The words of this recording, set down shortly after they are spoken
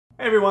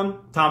Hey everyone,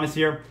 Thomas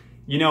here.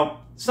 You know,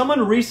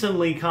 someone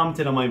recently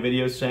commented on my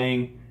video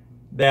saying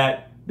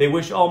that they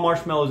wish all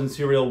marshmallows in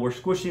cereal were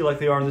squishy like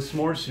they are in the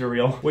s'mores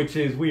cereal, which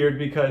is weird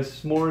because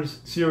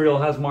s'mores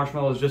cereal has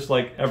marshmallows just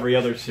like every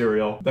other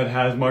cereal that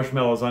has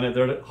marshmallows on it.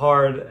 They're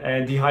hard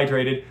and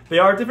dehydrated. They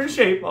are a different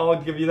shape,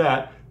 I'll give you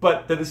that,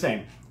 but they're the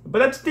same. But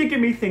that's getting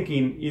me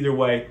thinking either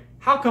way.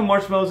 How come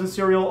marshmallows in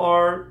cereal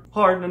are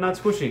hard and not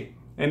squishy?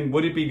 And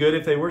would it be good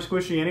if they were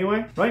squishy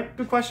anyway? Right?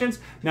 Good questions.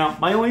 Now,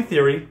 my only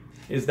theory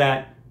is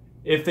that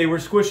if they were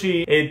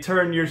squishy, it'd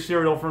turn your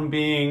cereal from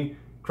being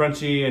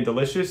crunchy and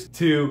delicious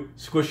to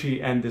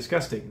squishy and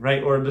disgusting,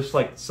 right? Or just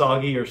like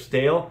soggy or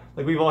stale.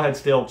 Like we've all had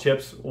stale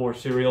chips or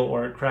cereal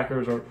or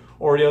crackers or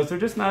Oreos. They're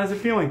just not as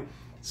appealing.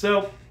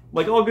 So,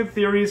 like all good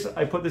theories,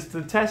 I put this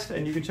to the test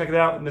and you can check it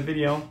out in the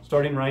video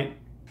starting right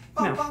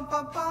now.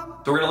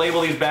 So we're gonna label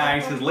these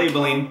bags because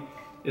labeling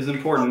is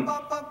important.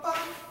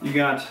 You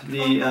got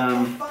the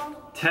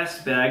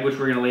test bag, which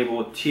we're gonna label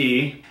with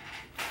T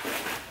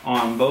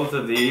on both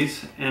of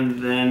these, and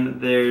then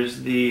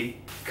there's the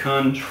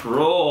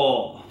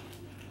control,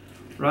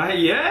 right?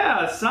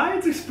 Yeah,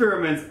 science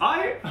experiments.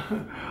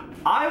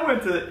 I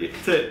went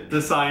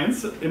to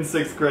science in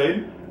 6th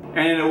grade,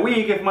 and in a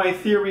week, if my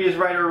theory is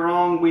right or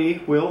wrong,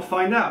 we will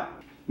find out.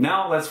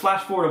 Now let's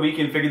flash forward a week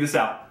and figure this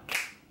out.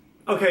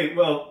 Okay,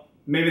 well,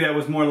 maybe that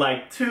was more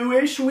like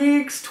 2-ish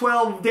weeks,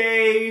 12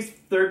 days,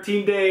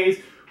 13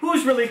 days.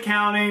 Who's really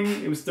counting?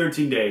 It was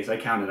 13 days. I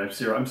counted.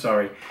 I'm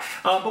sorry.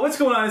 But what's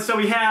going on is, so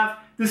we have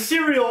the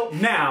cereal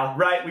now,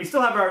 right? We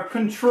still have our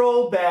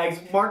control bags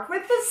marked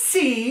with the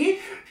C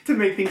to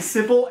make things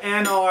simple,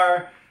 and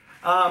our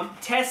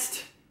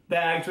test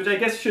bags, which I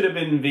guess should have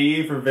been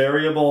V for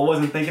variable. I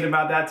wasn't thinking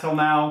about that till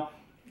now.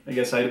 I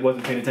guess I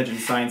wasn't paying attention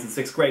to science in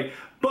 6th grade.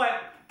 But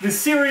the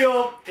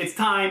cereal, it's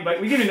time,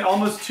 but we give it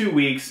almost 2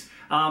 weeks.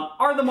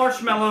 Are the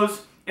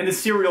marshmallows and the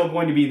cereal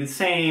going to be the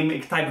same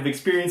type of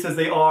experience as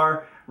they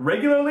are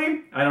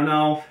regularly? I don't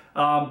know,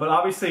 but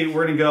obviously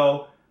we're gonna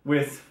go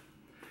with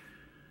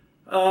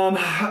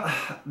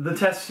the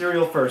test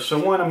cereal first. So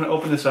one, I'm gonna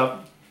open this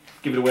up,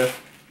 give it a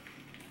whiff.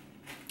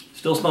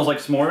 Still smells like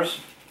s'mores.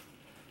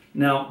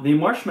 Now the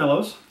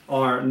marshmallows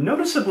are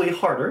noticeably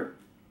harder.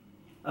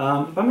 But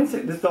I'm gonna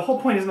say this, the whole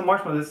point isn't the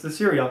marshmallows, it's the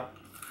cereal.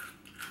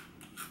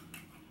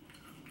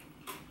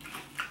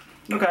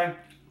 Okay.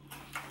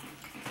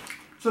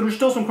 So there's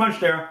still some crunch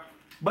there.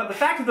 But the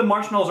fact that the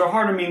marshmallows are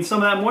harder means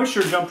some of that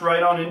moisture jumped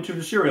right on into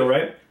the cereal,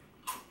 right?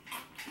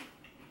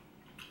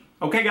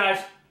 Okay guys,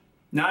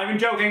 not even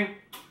joking.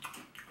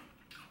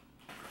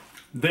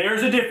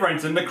 There's a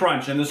difference in the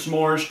crunch and the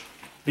s'mores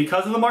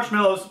because of the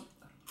marshmallows.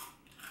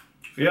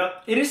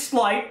 Yep, it is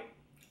slight,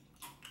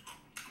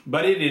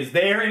 but it is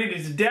there and it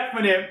is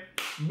definite.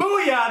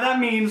 Booyah, that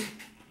means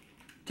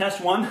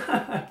test one.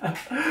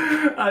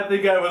 I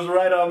think I was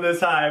right on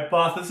this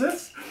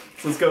hypothesis.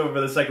 So let's go over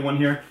the second one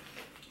here.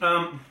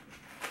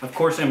 Of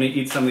course, I'm going to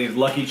eat some of these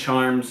Lucky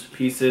Charms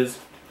pieces.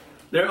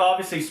 They're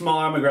obviously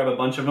smaller. I'm going to grab a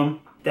bunch of them.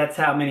 That's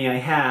how many I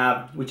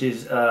have, which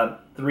is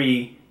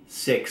 3,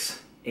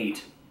 6,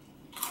 8.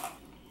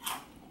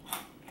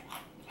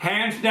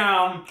 Hands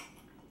down,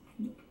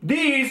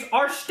 these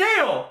are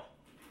stale.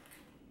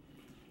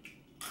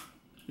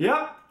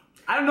 Yep.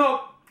 I don't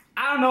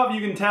know if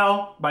you can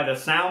tell by the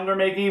sound they're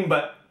making,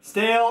 but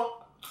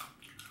stale,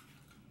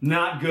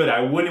 not good. I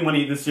wouldn't want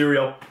to eat this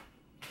cereal.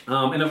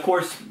 And of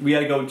course, we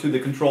gotta go to the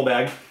control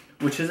bag,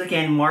 which is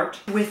again marked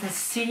with a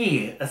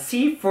C. A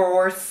C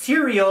for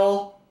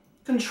cereal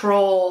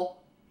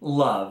control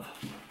love.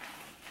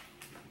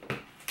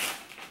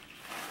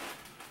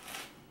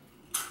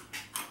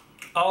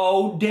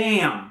 Oh,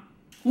 damn.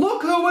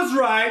 Look who was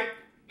right.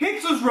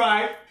 Hicks was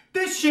right.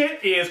 This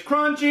shit is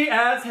crunchy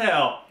as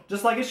hell.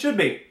 Just like it should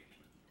be.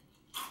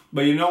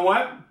 But you know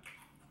what?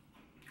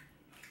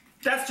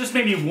 That's just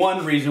maybe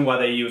one reason why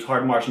they use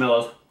hard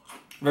marshmallows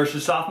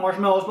versus soft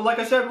marshmallows. But like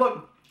I said,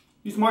 look,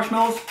 these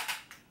marshmallows,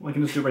 well, I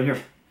can just do it right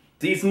here.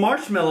 These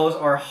marshmallows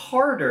are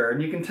harder,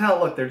 and you can tell,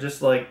 look, they're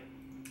just like,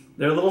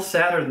 they're a little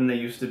sadder than they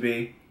used to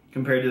be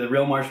compared to the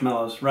real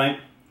marshmallows,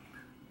 right?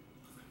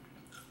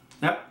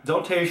 Yep,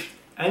 don't taste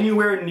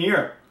anywhere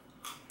near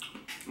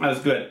as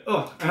good.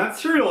 Oh, and that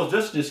cereal is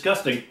just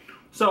disgusting.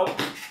 So,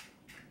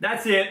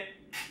 that's it.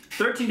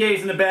 13 days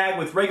in the bag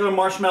with regular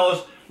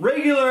marshmallows,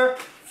 regular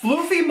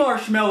floofy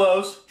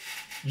marshmallows,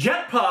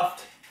 jet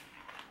puffed.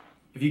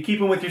 If you keep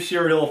them with your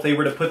cereal, if they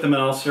were to put them in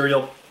all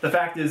cereal, the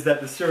fact is that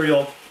the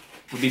cereal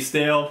would be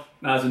stale,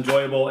 not as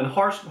enjoyable, and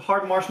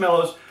hard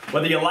marshmallows,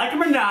 whether you like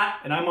them or not,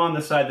 and I'm on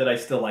the side that I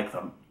still like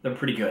them, they're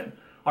pretty good,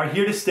 are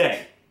here to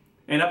stay.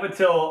 And up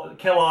until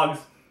Kellogg's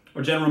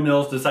or General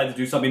Mills decide to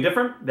do something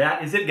different,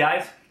 that is it,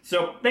 guys.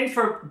 So thanks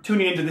for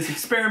tuning into this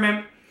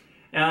experiment.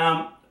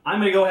 I'm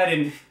gonna go ahead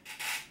and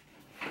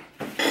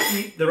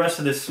eat the rest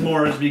of this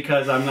s'mores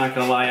because I'm not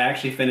gonna lie, I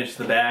actually finished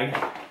the bag.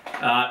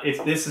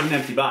 This is an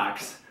empty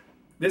box.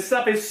 This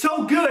stuff is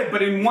so good,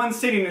 but in one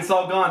sitting it's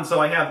all gone. So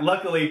I have,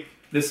 luckily,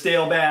 the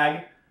stale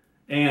bag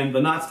and the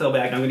not stale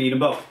bag. I'm gonna eat them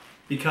both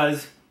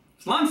because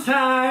it's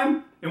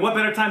lunchtime. And what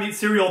better time to eat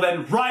cereal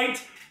than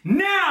right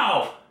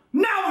now?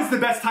 the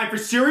best time for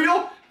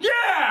cereal?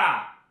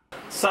 Yeah!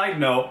 Side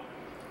note,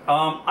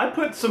 I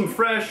put some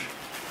fresh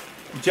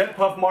Jet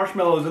Puff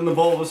marshmallows in the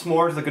bowl of the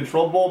s'mores, the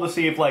control bowl, to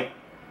see if like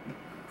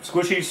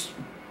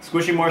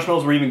squishy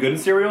marshmallows were even good in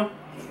cereal.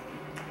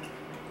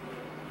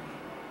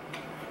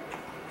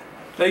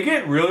 They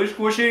get really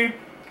squishy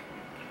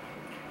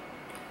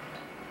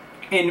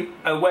in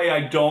a way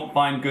I don't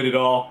find good at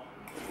all.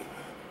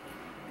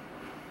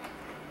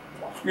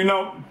 You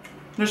know,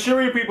 the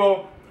cereal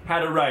people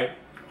had it right.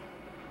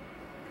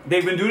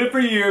 They've been doing it for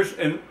years,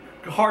 and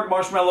hard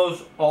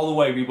marshmallows all the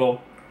way,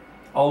 people.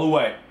 All the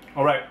way.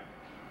 Alright.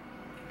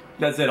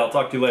 That's it. I'll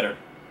talk to you later.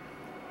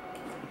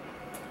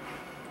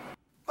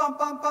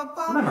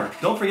 Remember,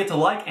 don't forget to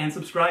like and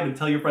subscribe and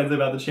tell your friends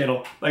about the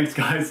channel. Thanks,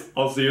 guys.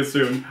 I'll see you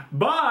soon.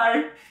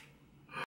 Bye!